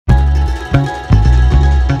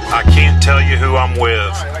tell you who I'm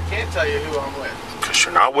with. Alright, I can't tell you who I'm with. Because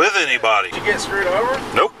you're not with anybody. Did you get screwed over?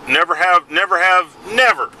 Nope. Never have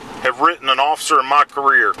written an officer in my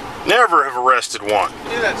career. Never have arrested one.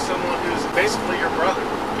 You do that to someone who's basically your brother.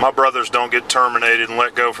 My brothers don't get terminated and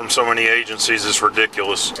let go from so many agencies. It's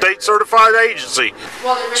ridiculous. State certified agency.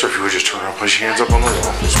 So if you would just turn around, place your hands up on the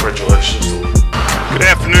wall. Spread your legs just a little. Good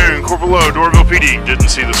afternoon, Corporal Lowe, Doraville PD. Didn't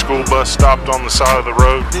see the school bus stopped on the side of the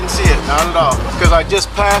road? Didn't see it, not at all. Because I just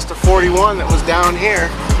passed a 41 that was down here,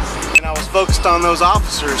 and I was focused on those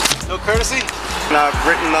officers. No courtesy. And I've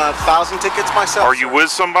written 1,000 tickets myself. Are you with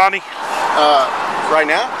somebody? Right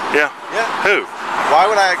now? Yeah. Yeah. Who? Why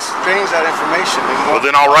would I exchange that information? Well,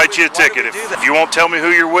 then I'll write you a ticket. If you won't tell me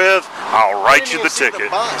who you're with, I'll write you the ticket.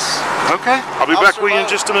 The bus. Okay. I'll be back with you in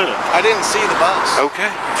just a minute. I didn't see the bus. Okay.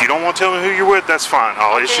 If you don't want to tell me who you're with, that's fine.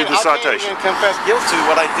 I'll issue the citation. I can't even confess guilt to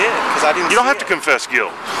what I did because I didn't. You don't have to confess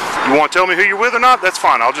guilt. You want to tell me who you're with or not? That's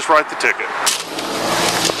fine. I'll just write the ticket.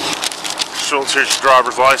 Schultz, here's your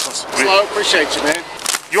driver's license. Slow, appreciate you, man.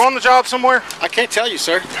 You on the job somewhere? I can't tell you,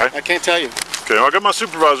 sir. Okay. I can't tell you. Okay, well, I got my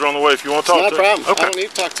supervisor on the way if you want to talk to him. Not a problem. Okay. I don't need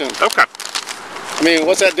to talk to him. Okay. I mean,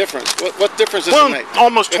 what's that difference? What difference does it make?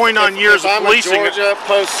 Almost 29 years of policing. I'm a Georgia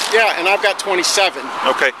post, yeah, and I've got 27.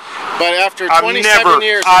 Okay. But after 27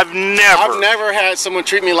 years, I've never had someone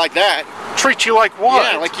treat me like that. Treat you like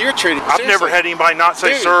what? Yeah, like you're treated. I've never had anybody not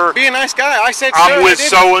say, Dude, sir. Be a nice guy. I said, I'm with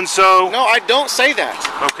so and so. No, I don't say that.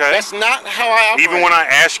 Okay. That's not how I operate. Even when I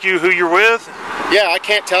ask you who you're with? Yeah, I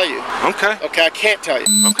can't tell you. Okay. Okay, I can't tell you.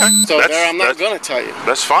 Okay. So there, I'm not going to tell you.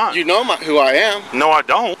 That's fine. You know who I am. No, I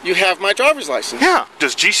don't. You have my driver's license. Yeah.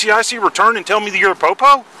 Does GCIC return and tell me that you're a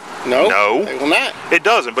popo? No. No. It will not. It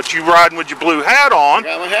doesn't, but you riding with your blue hat on. I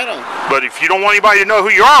got my hat on. But if you don't want anybody to know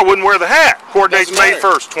who you are, I wouldn't wear the hat. Court date's May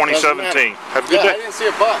 1st, 2017. Have a good day. I didn't see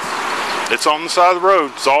a bus. It's on the side of the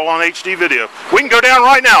road. It's all on HD video. We can go down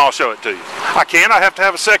right now. I'll show it to you. I can't. I have to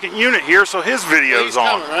have a second unit here, so his video's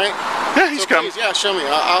on. He's coming, right? Yeah, he's coming. Please, yeah, show me.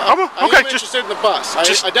 I'm okay, interested in the bus. I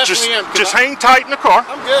definitely am. Just hang tight in the car.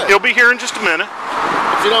 I'm good. He'll be here in just a minute.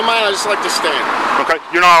 If you don't mind, I just like to stand. Okay.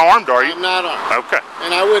 You're not armed, are you? I'm not armed. Okay.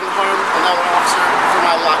 And I wouldn't harm another officer for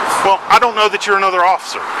my life. Well, I don't know that you're another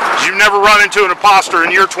officer. You've never run into an imposter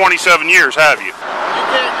in your 27 years, have you? You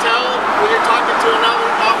can't tell when you're talking to another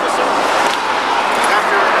officer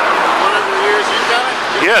after whatever years you've done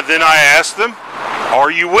it? Yeah, then I ask them,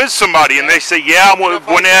 are you with somebody? And they say, yeah, I'm with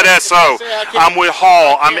Gwinnett SO. I'm with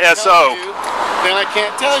Hall. I'm SO. Then I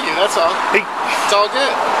can't tell you. That's all. It's all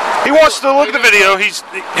good. He wants to look at the video.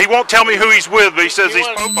 He won't tell me who he's with, but he says he's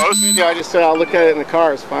popos. Yeah, I just said I'll look at it in the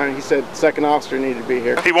car. It's fine. He said second officer needed to be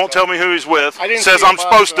here. He won't tell me who he's with. Says I'm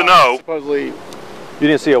supposed to know. Supposedly, you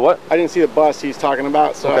didn't see a what? I didn't see the bus he's talking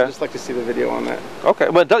about, so okay. I'd just like to see the video on that. Okay,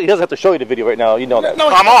 but he doesn't have to show you the video right now. You know that. No,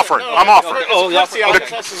 I'm offering. I'm offering. Oh, yeah. As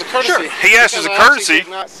a courtesy. Sure. He asked as a courtesy. I did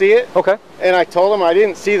not see it. Okay. And I told him I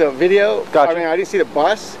didn't see the video. Gotcha. I mean, I didn't see the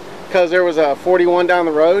bus because there was a 41 down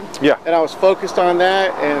the road. Yeah. And I was focused on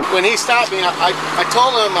that. And when he stopped me, I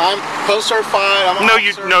told him I'm post-certified. I'm an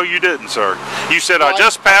officer. No, you didn't, sir. You said I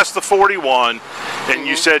just passed the 41, and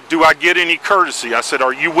you said, do I get any courtesy? I said,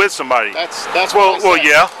 are you with somebody? That's well, what I said.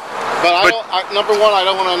 yeah. But number one, I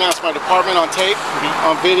don't want to announce my department on tape,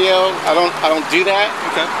 on video. I don't do that.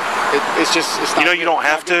 Okay. It's not. You know, you don't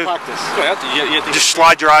have to. Practice. You have to. You have to just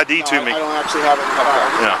slide your ID to me. I don't actually have it in the car.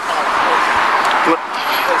 Yeah.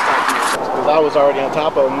 Because I was already on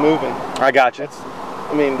top of him moving. I got you.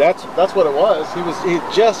 I mean, that's what it was. He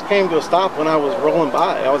just came to a stop when I was rolling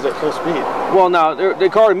by. I was at full speed. Well, now the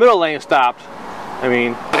car in the middle lane stopped. I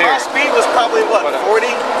mean, my speed was probably what, 40,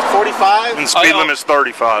 45? And speed limit's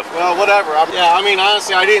 35. Well, whatever. Yeah, I mean,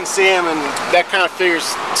 honestly, I didn't see him, and that kind of figures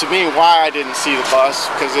to me why I didn't see the bus,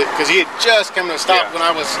 because he had just come to a stop when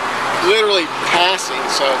I was literally passing.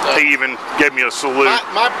 So he even gave me a salute.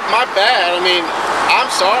 My bad. I mean, I'm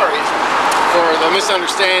sorry for the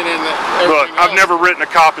misunderstanding. Look, I've never written a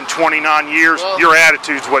cop in 29 years. Well, your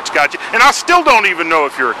attitude's what's got you. And I still don't even know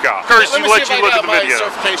if you're a cop. Courtesy, let you look at the video.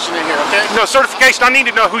 Certification in here, okay? No, certification, I need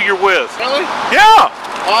to know who you're with. Really? Yeah.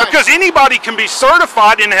 Because anybody can be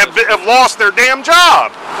certified and have lost their damn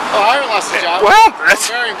job. Oh, I haven't lost a job. Well,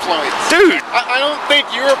 that's... I'm very employed. Dude. I don't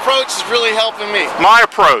think your approach is really helping me. My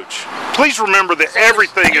approach. Please remember that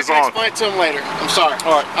everything is on. Explain to him later. I'm sorry.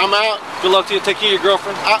 All right. I'm out. Good luck to you. Take care of your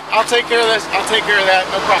girlfriend. I'll take care of this. I'll take care of that.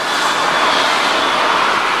 No problem.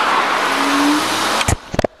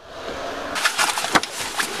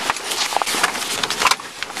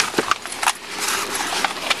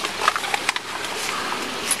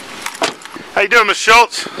 How you doing, Ms.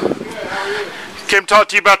 Schultz? Good. How are you? Came to talk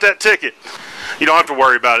to you about that ticket. You don't have to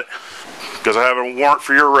worry about it. Because I have a warrant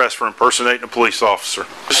for your arrest for impersonating a police officer.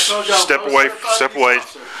 Step away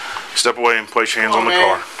and place your hands on the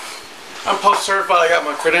car. I'm post certified, I got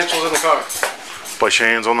my credentials in the car. Place your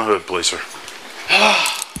hands on the hood, please, sir.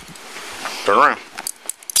 Turn around.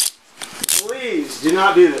 Please, do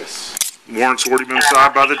not do this. Warrant's already been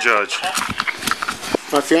signed by the judge.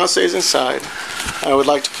 My fiance is inside. I would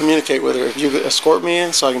like to communicate with her. If you could escort me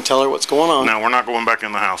in so I can tell her what's going on. No, we're not going back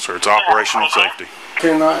in the house, sir. It's operational safety.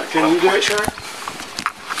 Can you do it, Sheriff?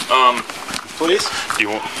 Please? You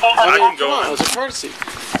want? I mean, come on, it was a courtesy.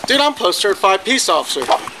 Dude, I'm post-certified peace officer.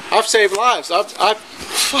 I've saved lives. You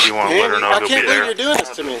want to let her know I he'll can't be believe there? you're doing this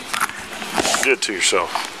to me. You did to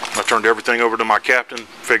yourself. I turned everything over to my captain,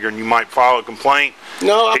 figuring you might file a complaint.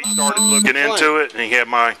 No, he started looking into it, and he had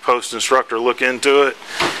my post instructor look into it,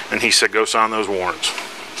 and he said, go sign those warrants.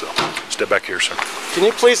 So, step back here, sir. Can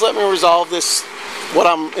you please let me resolve this, what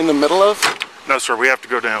I'm in the middle of? No, sir, we have to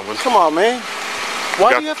go down with. Come on, man.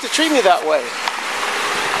 Why do you have to treat me that way?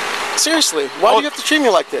 Seriously, why do you have to treat me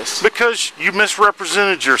like this? Because you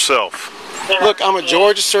misrepresented yourself. Look, I'm a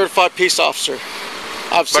Georgia certified peace officer.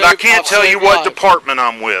 But I can't tell you what department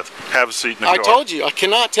I'm with. Have a seat in the car. I told you, I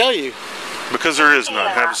cannot tell you. Because there is none.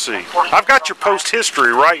 Have a seat. I've got your post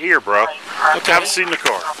history right here, bro. Okay. Have a seat in the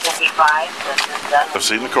car. Have a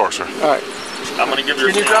seat in the car, sir. All right. I'm gonna give you.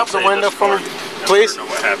 Can you drop the window for me, please?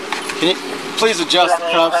 Can you please adjust the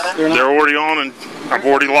cuffs? They're already on, and I've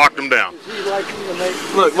already locked them down.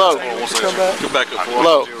 Look, Lo. Go back up.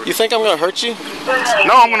 Lo, you think I'm gonna hurt you?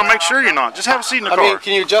 No, I'm gonna make sure you're not. Just have a seat in the car. I mean,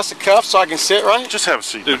 can you adjust the cuffs so I can sit right? Just have a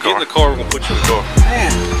seat Dude, in the car. get in the car. We're gonna put you in the car.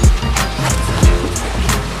 Man.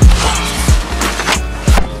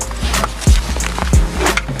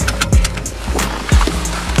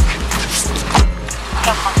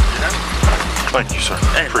 Thank you, sir.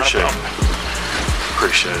 Hey, appreciate it.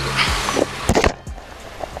 Appreciate it.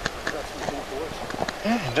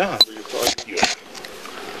 Yeah, it does. Yeah.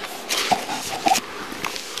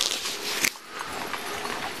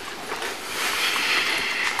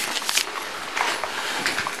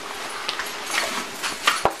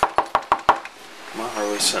 My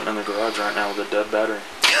Harley's sitting in the garage right now with a dead battery.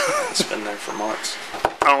 It's been there for months.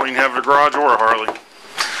 I don't even have a garage or a Harley.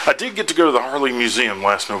 I did get to go to the Harley Museum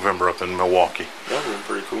last November up in Milwaukee. That would have been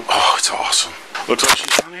pretty cool. Oh, it's awesome. Looks like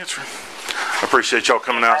she's not answering. I appreciate y'all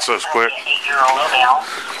coming out so quick.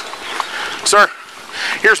 Sir,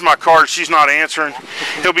 here's my card. She's not answering.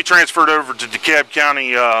 He'll be transferred over to DeKalb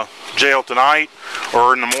County Jail tonight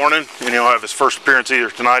or in the morning, and he'll have his first appearance either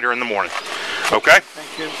tonight or in the morning. Okay?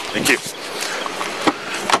 Thank you. Thank you.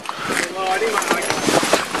 Well, I need my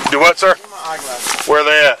eyeglasses. Do what, sir? I need my eyeglasses. Where are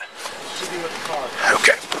they at? Should be with the car.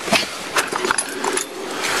 Okay.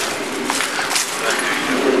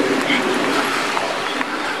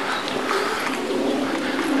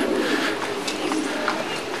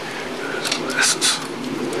 Glasses.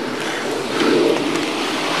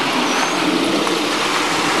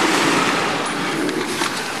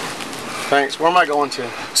 Thanks. Where am I going to?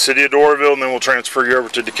 City of Doraville, and then we'll transfer you over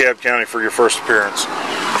to DeKalb County for your first appearance.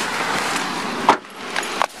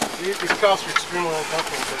 These cuffs are extremely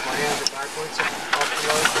uncomfortable because my hands are backwards off the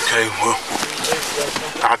load. Okay, well,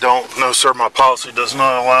 I don't know, sir. My policy does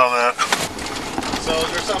not allow that. So is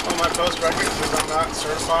there something on my post record because I'm not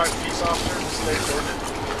certified peace officer in the state of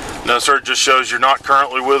Georgia? No, sir. It just shows you're not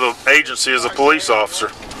currently with an agency as a police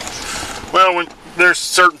officer. Well, when there's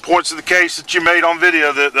certain points of the case that you made on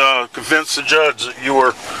video that convinced the judge that you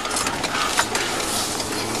were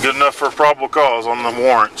good enough for a probable cause on the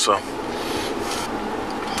warrant, so. Is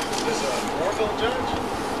this a Warville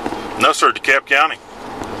judge? No, sir. DeKalb County.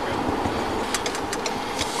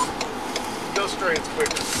 Go straight, it's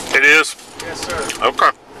quicker. It is? Yes, sir.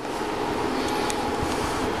 Okay.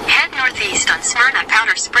 Head northeast on Smyrna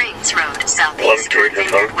Powder Springs Road, southeast toward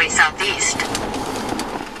Vineyard Way southeast.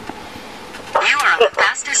 You are on the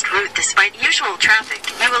fastest route despite usual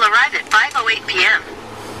traffic. You will arrive at 5:08 p.m.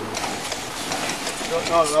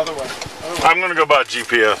 No, the other way. I'm going to go by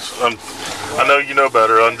GPS. I know you know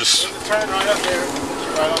better. I'm just... There's a turn right up there.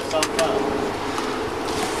 It's right on South Drive.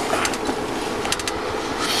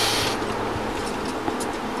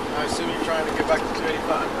 I assume you're trying to get back to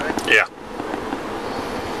 285, right? Yeah.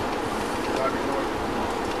 Driving north.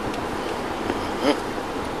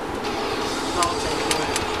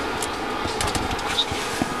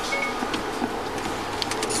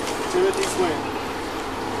 Timothy Quinn.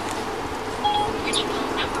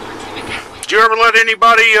 Did you ever let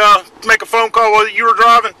anybody make a phone call while you were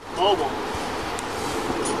driving? Mobile.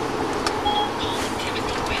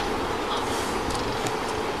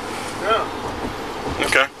 Yeah.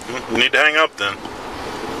 Okay. You need to hang up then.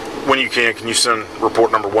 When you can you send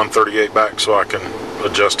report number 138 back so I can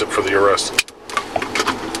adjust it for the arrest?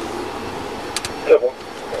 Yep.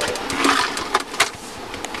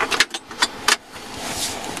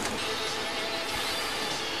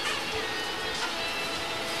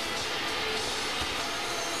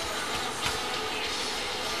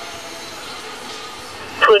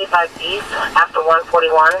 285 east after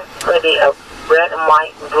 141. It's going to be a red and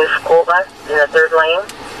white and blue school bus in the 3rd lane.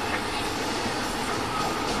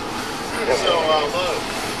 So, low.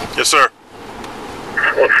 Yes, sir.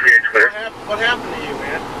 What happened to you,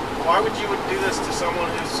 man? Why would you do this to someone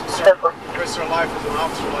who's risked their life as an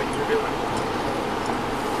officer like you're doing?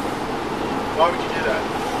 Why would you do that?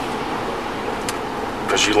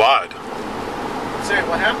 Because you lied. I'm saying,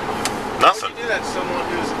 what happened to you? Nothing. Why would you do that to someone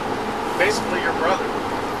who's basically your brother?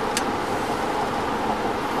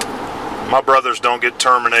 My brothers don't get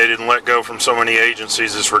terminated and let go from so many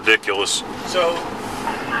agencies. It's ridiculous. So,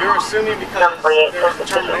 you're assuming because there's a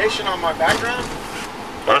termination on my background?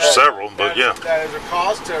 Well, there's several, but yeah. That is a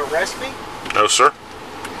cause to arrest me? No, sir.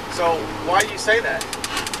 So, why do you say that?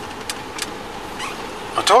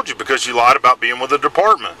 I told you, because you lied about being with the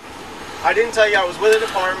department. I didn't tell you I was with a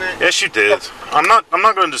department. Yes, you did. I'm not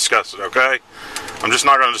going to discuss it, okay? I'm just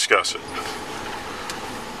not going to discuss it.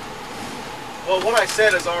 Well, what I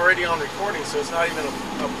said is already on recording, so it's not even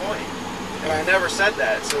a point. And I never said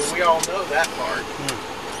that, so we all know that part.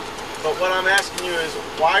 But what I'm asking you is,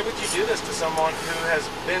 why would you do this to someone who has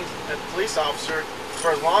been a police officer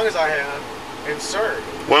for as long as I have and served?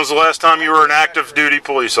 When was the last time you were an active duty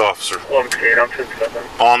police officer?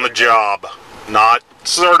 On the job. Not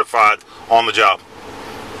certified, on the job.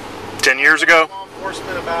 10 years ago? Law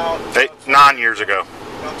enforcement about... 9 years ago.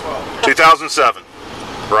 About 12. 2007,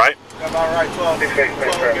 right? About right, 12, give or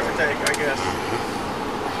take, I guess.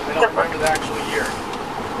 I don't remember the actual year.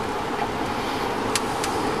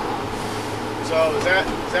 So is that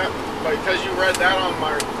because you read that on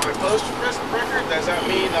my post record? Does that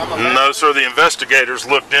mean I'm a bad? No, sir. The investigators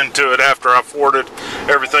looked into it after I forwarded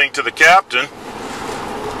everything to the captain,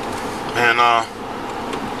 and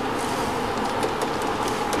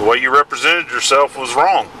the way you represented yourself was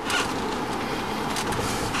wrong.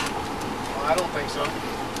 Well, I don't think so.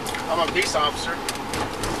 I'm a peace officer.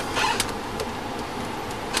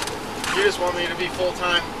 You just want me to be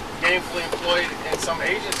full-time, gainfully employed in some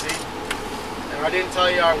agency, and I didn't tell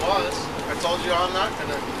you I was. I told you I'm not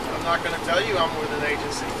gonna tell you I'm with an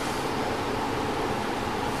agency.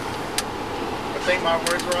 I think my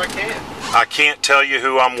words where I can. I can't tell you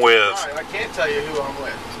who I'm with. Right, I can't tell you who I'm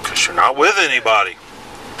with. Because you're not with anybody.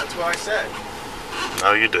 That's what I said.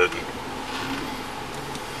 No, you didn't.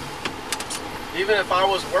 Even if I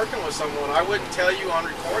was working with someone, I wouldn't tell you on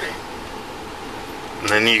recording. And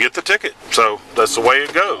then you get the ticket. So that's the way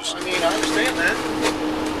it goes. I mean, I understand that.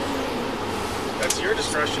 That's your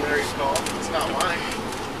discretionary call. It's not mine.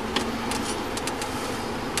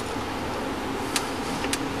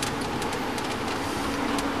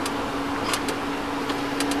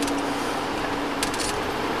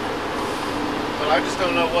 But I just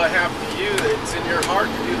don't know what happened to you that's in your heart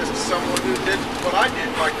to do this to someone who did what I did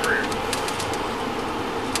in my career.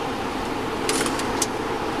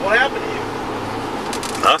 What happened to you?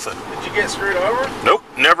 Nothing. Did you get screwed over? Nope.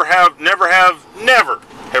 Never have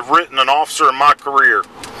written an officer in my career.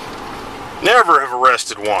 Never have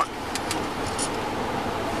arrested one.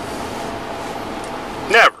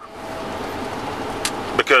 Never.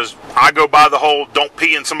 Because I go by the whole don't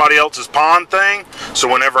pee in somebody else's pond thing. So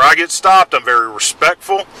whenever I get stopped, I'm very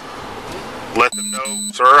respectful. Let them know,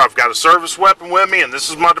 sir, I've got a service weapon with me and this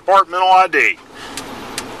is my departmental ID.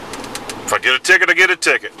 If I get a ticket, I get a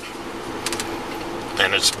ticket.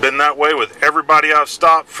 And it's been that way with everybody I've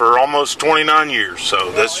stopped for almost 29 years. So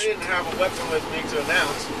well, this. I didn't have a weapon with me to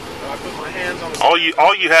announce. So I put my hands on the.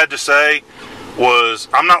 All you had to say was,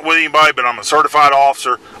 I'm not with anybody, but I'm a certified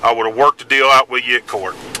officer. I would have worked the deal out with you at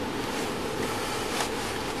court.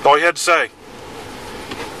 That's all you had to say.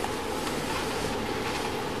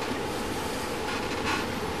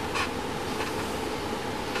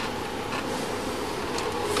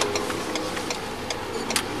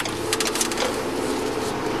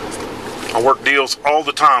 I work deals all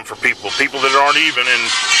the time for people that aren't even in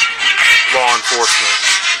law enforcement.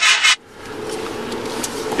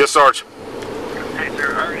 Yes, Sarge. Hey,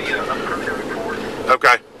 sir, I already approved your report.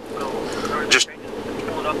 Okay. So, just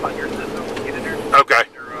pull it up on your system. Get in there. Okay.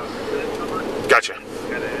 Gotcha.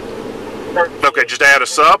 Okay, just add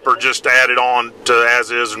us up or just add it on to as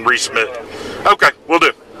is and resubmit. Okay, we'll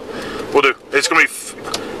do. We'll do. It's going to be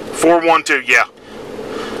 412, yeah.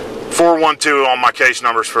 412 on my case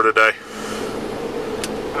numbers for today.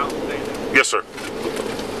 Yes, sir.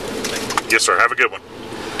 Yes, sir. Have a good one.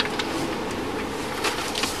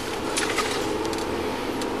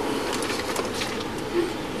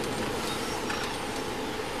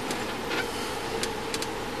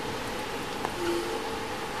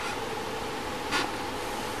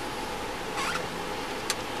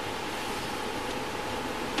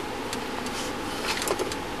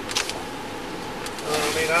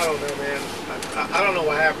 I don't know, man. I don't know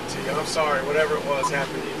what happened to you. I'm sorry. Whatever it was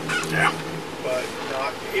happened to you. Yeah. But, you know,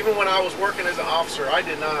 even when I was working as an officer, I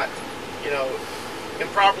did not, you know,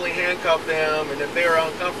 improperly handcuff them. And if they were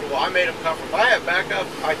uncomfortable, I made them comfortable. If I had backup,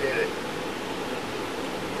 I did it.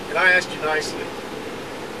 And I asked you nicely.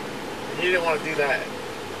 And you didn't want to do that.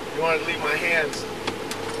 You wanted to leave my hands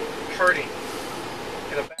hurting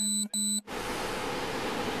in a bad state.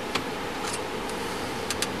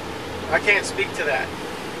 I can't speak to that.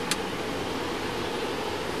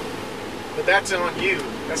 But that's on you.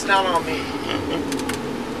 That's not on me.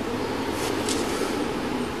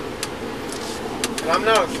 And I'm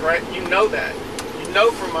not a threat. You know that. You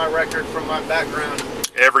know from my record, from my background.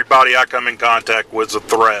 Everybody I come in contact with is a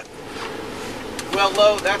threat. Well,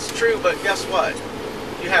 Lo, that's true, but guess what?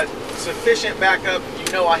 You had sufficient backup. You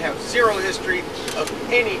know I have zero history of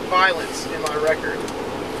any violence in my record.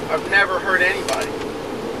 I've never hurt anybody,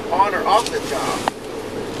 on or off the job.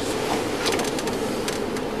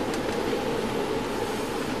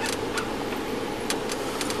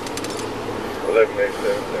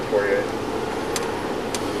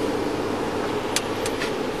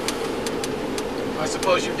 I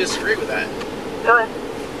suppose you disagree with that. Go ahead.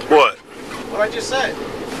 What? What I just said.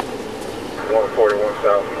 141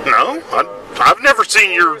 South. No, I've never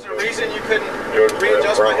seen your There's a reason you couldn't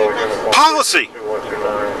readjust my handcuffs. policy.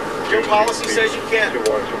 Your policy says you can't.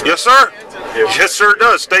 Yes, sir. Yes, sir, it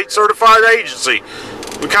does. State certified agency.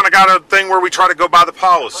 We kind of got a thing where we try to go by the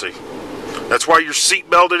policy. That's why you're seat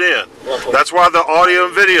belted in. That's why the audio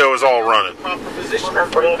and video is all running. Proper position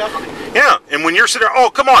for the company. Yeah, and when you're sitting there, oh,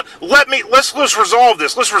 come on, let's resolve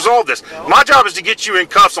this. Let's resolve this. My job is to get you in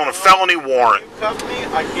cuffs on a felony warrant. You cuffed me,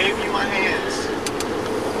 I gave you my hands.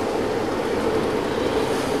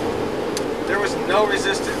 There was no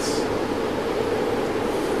resistance.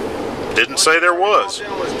 Didn't say there was.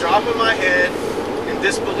 I was dropping my head in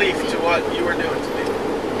disbelief to what you were doing to me.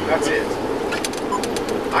 That's it.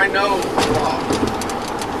 I know the law.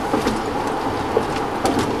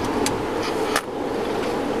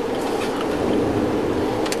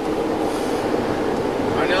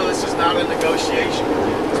 I know this is not a negotiation with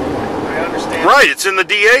you at this point. I understand. Right, it's in the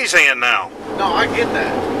DA's hand now. No, I get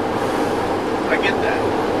that. I get that.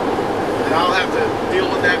 And I'll have to deal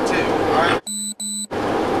with that too.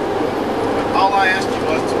 But all I asked you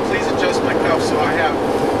was to please adjust my cuffs so I have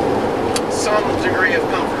some degree of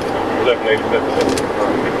comfort. 1187.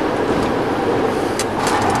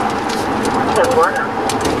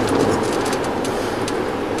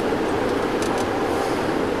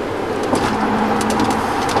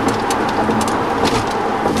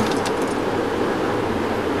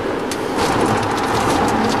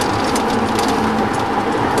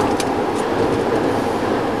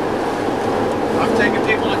 I've taken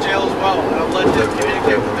people to jail as well, and I've let them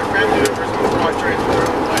communicate with their family members before I transfer their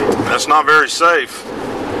own way. That's not very safe.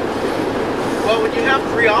 Well, when you have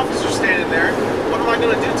 3 officers standing there, what am I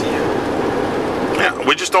going to do to you? Yeah,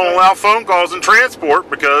 we just don't allow phone calls in transport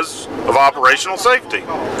because of operational safety.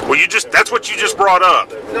 Well, that's what you just brought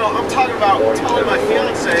up. No, I'm talking about telling my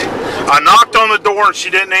fiance. I knocked on the door and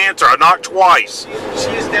she didn't answer. I knocked twice.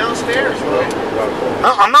 She is downstairs, bro.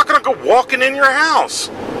 No, I'm not going to go walking in your house.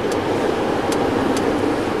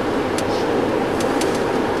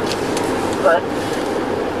 What?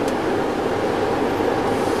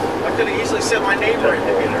 I could have easily sent my neighbor in to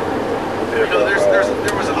get her. You know,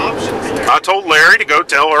 there was options there. I told Larry to go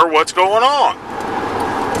tell her what's going on.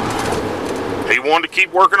 He wanted to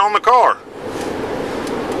keep working on the car.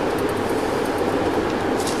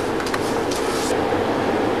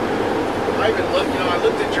 I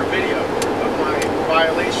looked at your video of my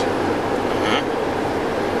violation.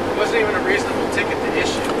 It wasn't even a reasonable ticket to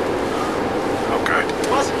issue. Okay. It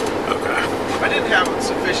wasn't. Okay. I didn't have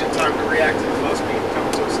sufficient time to react to the bus being come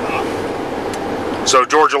to a stop. So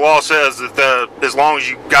Georgia law says that as long as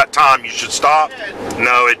you got time, you should stop?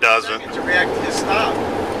 No, it doesn't. To react to his stop.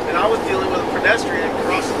 And I was dealing with a pedestrian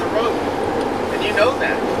crossing the road. And you know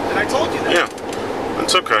that. And I told you that. Yeah,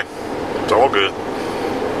 that's okay. It's all good.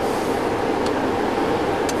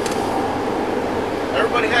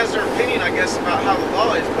 Everybody has their opinion, I guess, about how the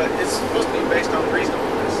law is, but it's supposed to be based on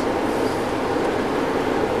reasonableness.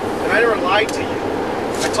 And I never lied to you.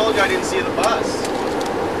 I told you I didn't see the bus.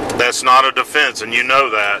 That's not a defense, and you know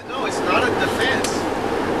that. No, it's not a defense.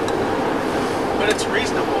 but it's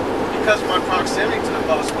reasonable because of my proximity to the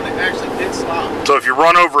bus when it actually did stop. So if you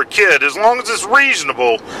run over a kid, as long as it's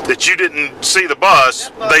reasonable that you didn't see the bus,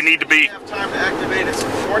 they need to be... Have time to activate its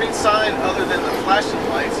warning sign other than the flashing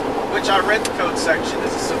lights, which I read the code section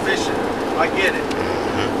is sufficient. I get it.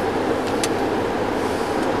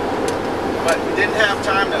 But you didn't have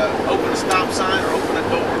time to open a stop sign or open a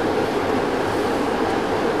door.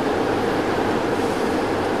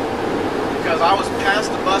 Because I was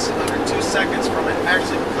past the bus in under 2 seconds from it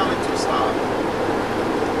actually coming to a stop.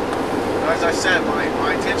 As I said, my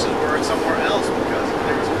intentions were somewhere else because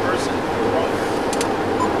there was a person on the road.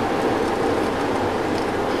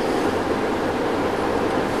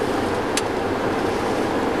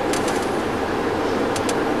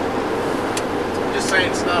 I'm just saying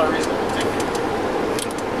it's not a reasonable ticket.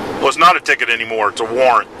 Well, it's not a ticket anymore. It's a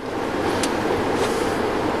warrant.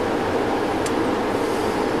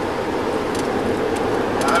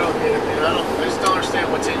 I don't get it, man. I just don't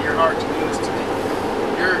understand what's in your heart to do this to me.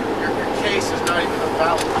 Your case is not even a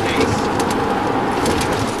valid case.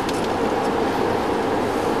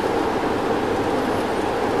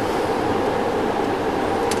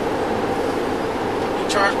 You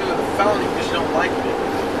charged me with a felony because you don't like me.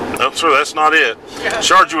 Nope, sir, that's not it. Yeah.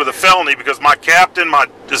 Charged you with a felony because my captain, my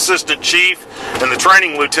assistant chief, and the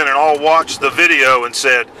training lieutenant all watched the video and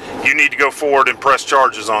said, you need to go forward and press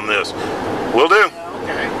charges on this. Will do.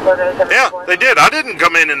 Okay. Yeah, they did. I didn't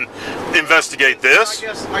come in and investigate this.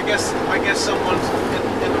 I guess someone's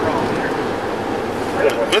in the wrong here.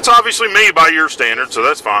 It's obviously me by your standards, so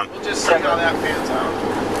that's fine. We'll just see how that pans out.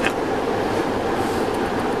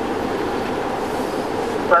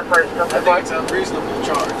 I think it's a reasonable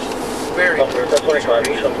charge. Very.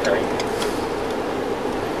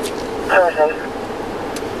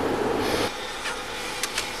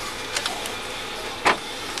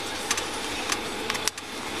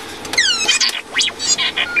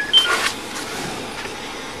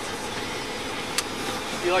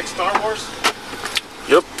 You like Star Wars?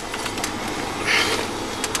 Yep.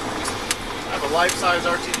 I have a life-size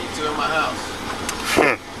R2-D2 in my house.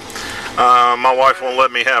 My wife won't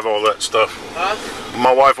let me have all that stuff. Huh?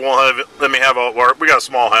 My wife won't let me have all. We got a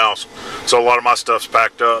small house, so a lot of my stuff's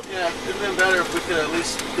packed up. Yeah, it'd have been better if we could at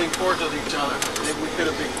least been cordial to each other. Maybe we could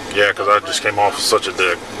have been. Yeah, because I just came off such a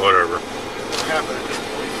dick. Whatever. What happened at this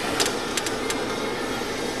point?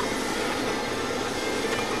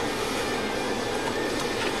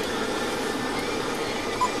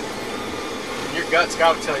 Your gut's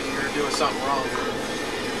got to tell you you're doing something wrong.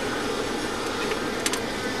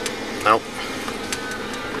 Nope.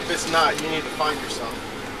 If it's not, you need to find yourself.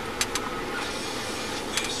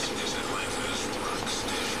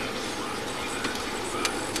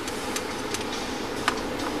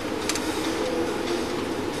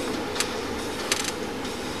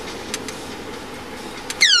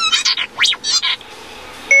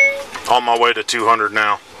 On my way to 200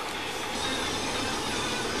 now.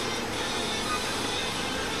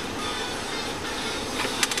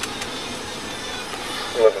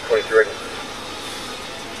 Ready.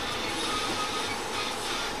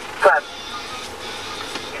 Five.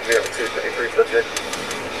 We have a 273 subject.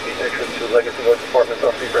 He's entrance to Legacy Police Department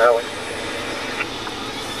on Secret Alley.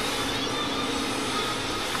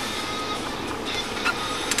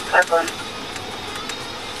 F1.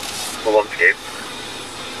 Full on escape.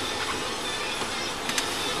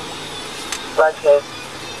 Roger.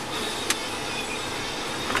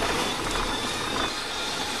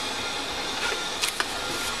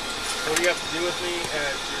 What do you have to do with me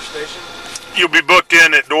at your station? You'll be booked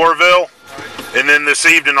in at Dorville, and then this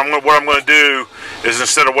evening, what I'm going to do is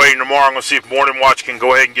instead of waiting tomorrow, I'm going to see if Morning Watch can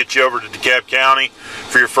go ahead and get you over to DeKalb County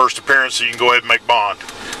for your first appearance, so you can go ahead and make bond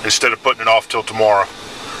instead of putting it off till tomorrow.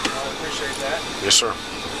 I appreciate that. Yes, sir.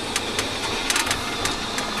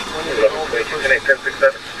 When do they hold that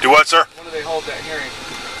first? Do what, sir? When do they hold that hearing?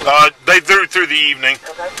 They through the evening.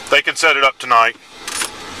 Okay. They can set it up tonight.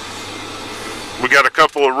 We got a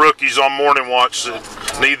couple of rookies on Morning Watch that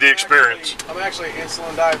need the experience. I'm actually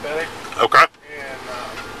insulin diabetic, Okay. and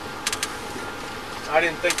I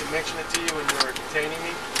didn't think to mention it to you when you were detaining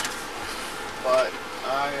me, but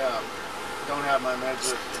I don't have my meds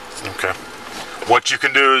with me. Okay. What you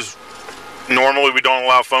can do is, normally we don't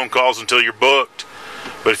allow phone calls until you're booked,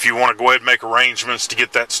 but if you want to go ahead and make arrangements to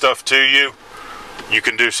get that stuff to you, you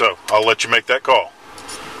can do so. I'll let you make that call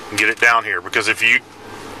and get it down here, because if you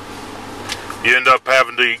end up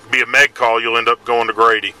having to be a med call, you'll end up going to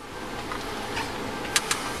Grady.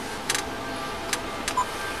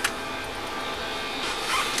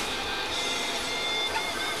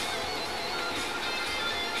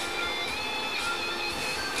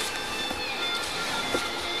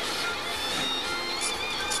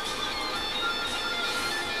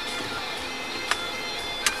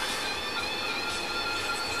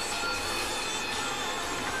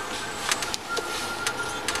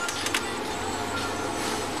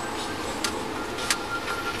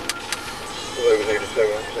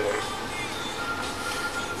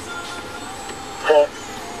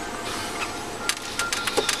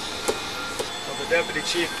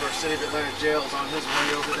 chief for City of Atlanta Jail is on his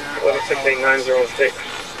way over there. 1168 906.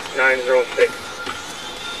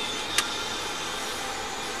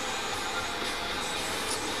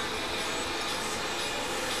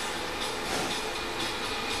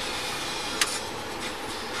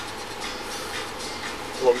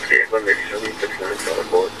 Let me show you 69 on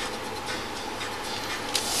board.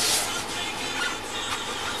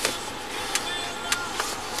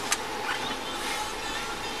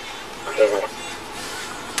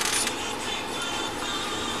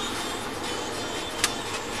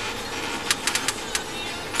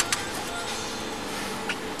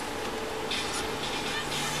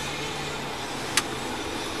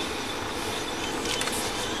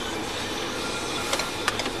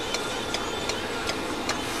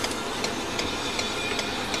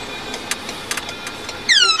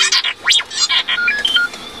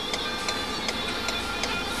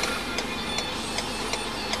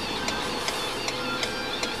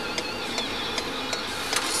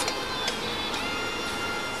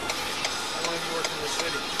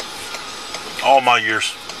 All my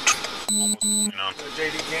years. Almost 29.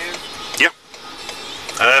 JD Gan? Yep.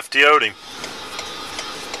 I FTO'd him.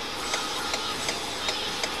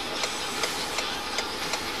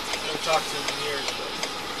 I haven't talked to him in years, but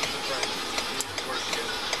he's a friend. He's worked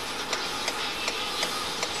together.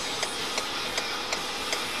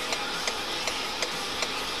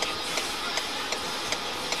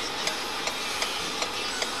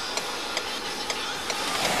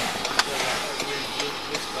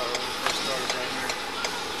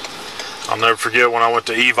 I'll never forget when I went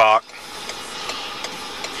to EVOC,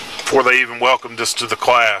 before they even welcomed us to the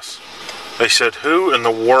class, they said, "Who in the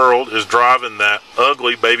world is driving that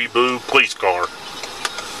ugly baby blue police car?"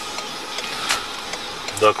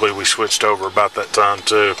 Luckily we switched over about that time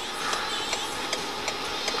too.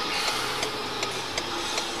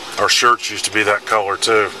 Our shirts used to be that color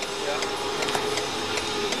too.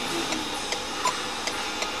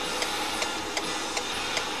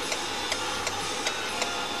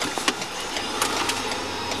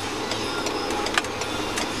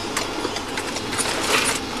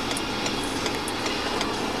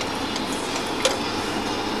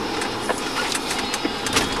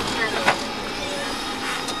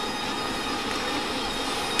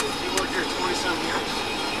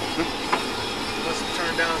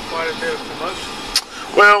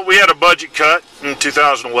 Well, we had a budget cut in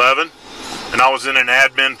 2011, and I was in an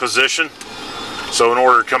admin position. So in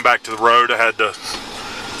order to come back to the road, I had to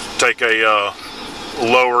take a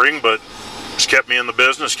lowering, but it's kept me in the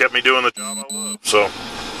business, kept me doing the job I love. So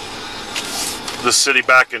this city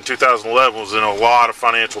back in 2011 was in a lot of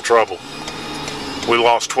financial trouble. We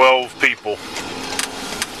lost 12 people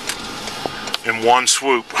in one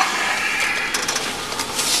swoop.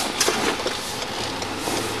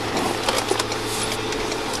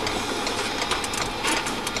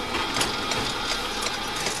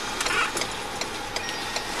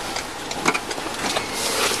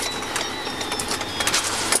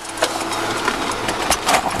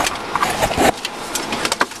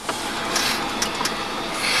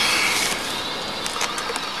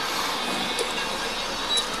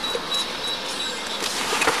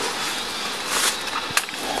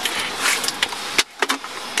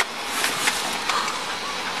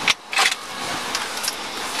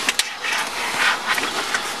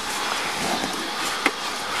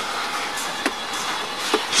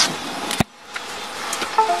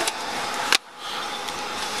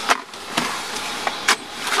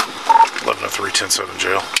 Southern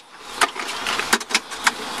Jail.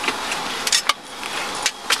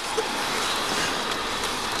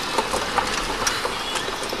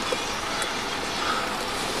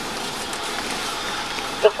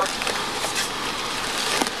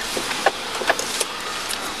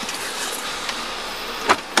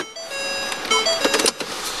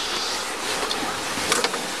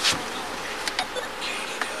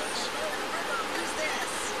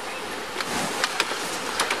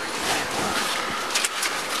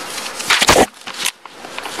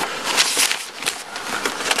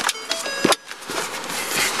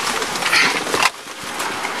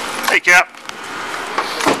 Hey, Cap.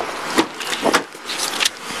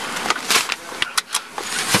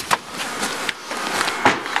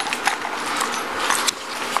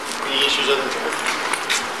 Any issues other than that?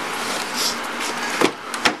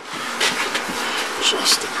 So I'll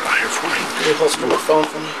stick it right here for me. Can you hold my phone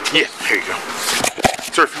for me? Yeah, here you go.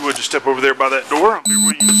 Sir, if you would just step over there by that door, I'll be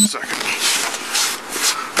with you in a second.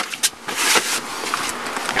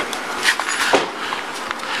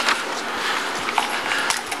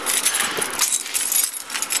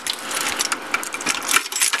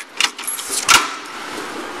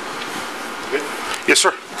 Yes,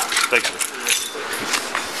 sir. Thanks.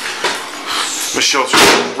 Miss Schultz,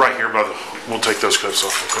 right here by the. We'll take those cuffs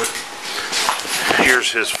off real quick. Here's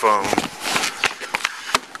his phone.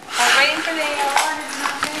 Waiting for the AR.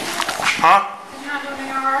 Huh? Did you not do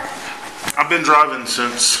an AR? I've been driving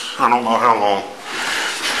since I don't know how long.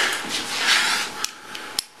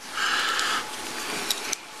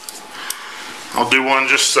 I'll do one in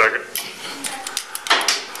just a second.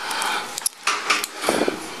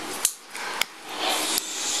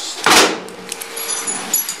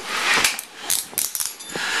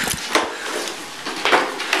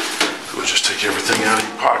 We'll just take everything out of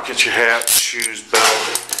your pockets, your hat, shoes, belt,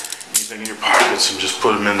 anything in your pockets, and just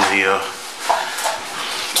put them in the in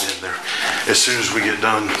there. As soon as we get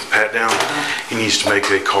done, pat down. He needs to make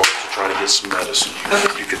a call to try to get some medicine.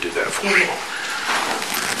 You could do that for me.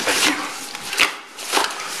 Thank you.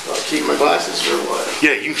 I'll keep my glasses or what?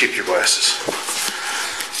 Yeah, you can keep your glasses.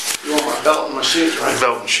 You want my belt and my shoes, right?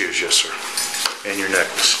 Belt and shoes, yes, sir. And your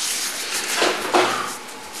necklace.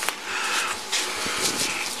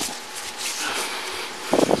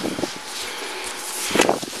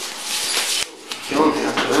 Killing me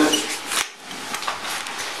after that.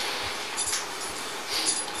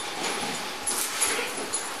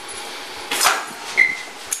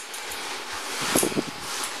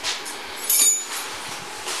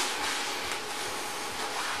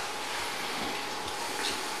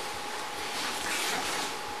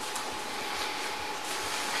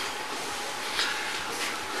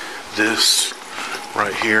 This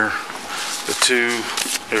right here, the two,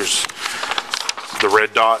 there's the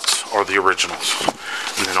red dots are the originals.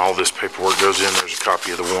 And then all this paperwork goes in. There's a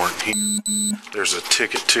copy of the warrant here. There's a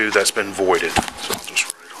ticket too that's been voided. So I'll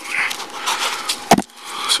just write on there.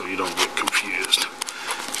 So you don't get confused.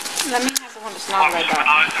 Let me have the one that's not red dot.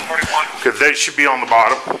 Okay, they should be on the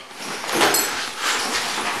bottom.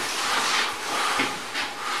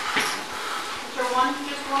 Is there one,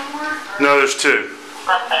 just one more? No, there's two.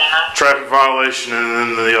 Traffic violation and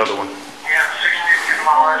then the other one. Yeah, 62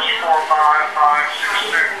 miles,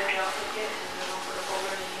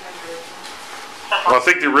 45562. Well, I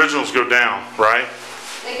think the originals go down, right?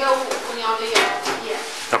 They go when y'all do yeah.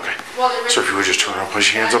 Okay. So if you would just turn around,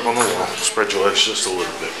 place your hands up on the wall, spread your legs just a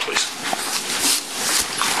little bit, please.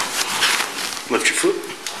 Lift your foot.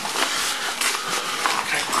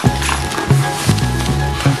 Okay.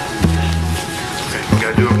 Okay, we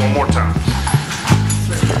gotta do it one more time.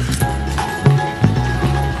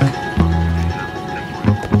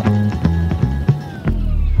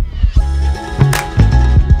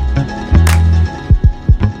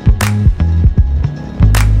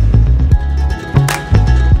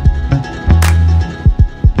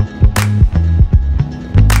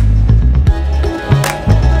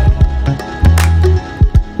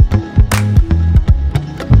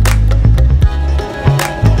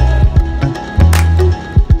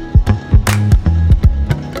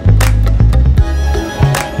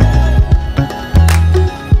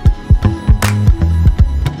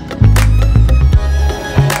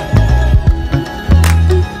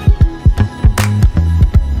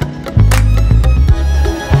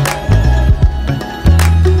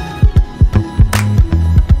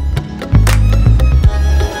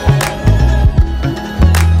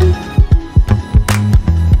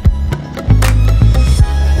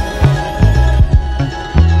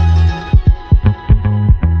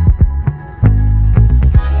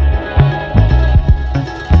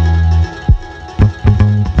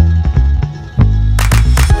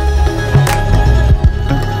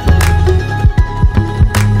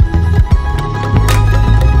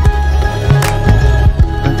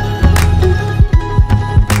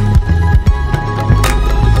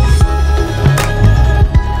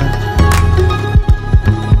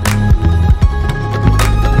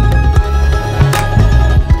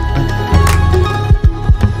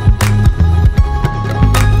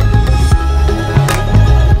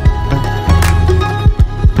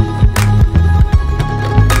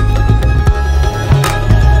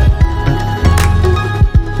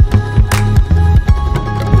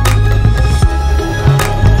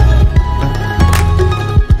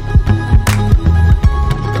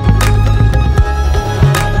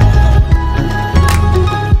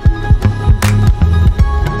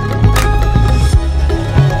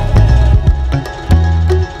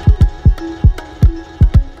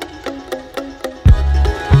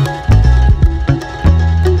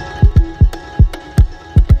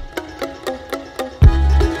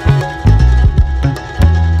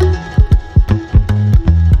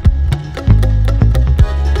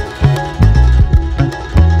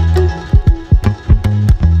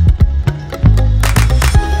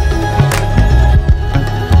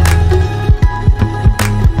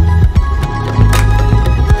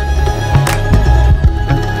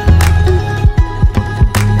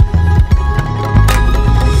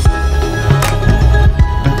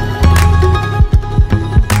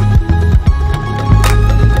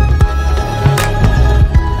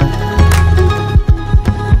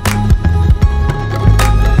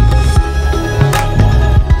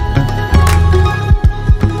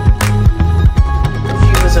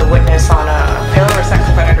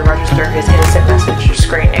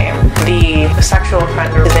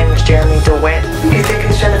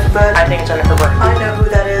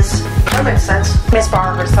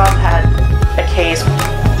 herself had a case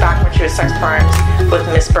back when she was sex crimes with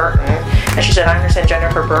Miss Burton, and she said, I understand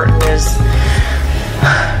Jennifer Burton is,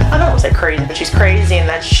 I don't want to say crazy, but she's crazy, and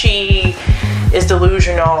that she is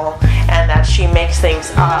delusional, and that she makes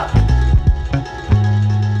things up.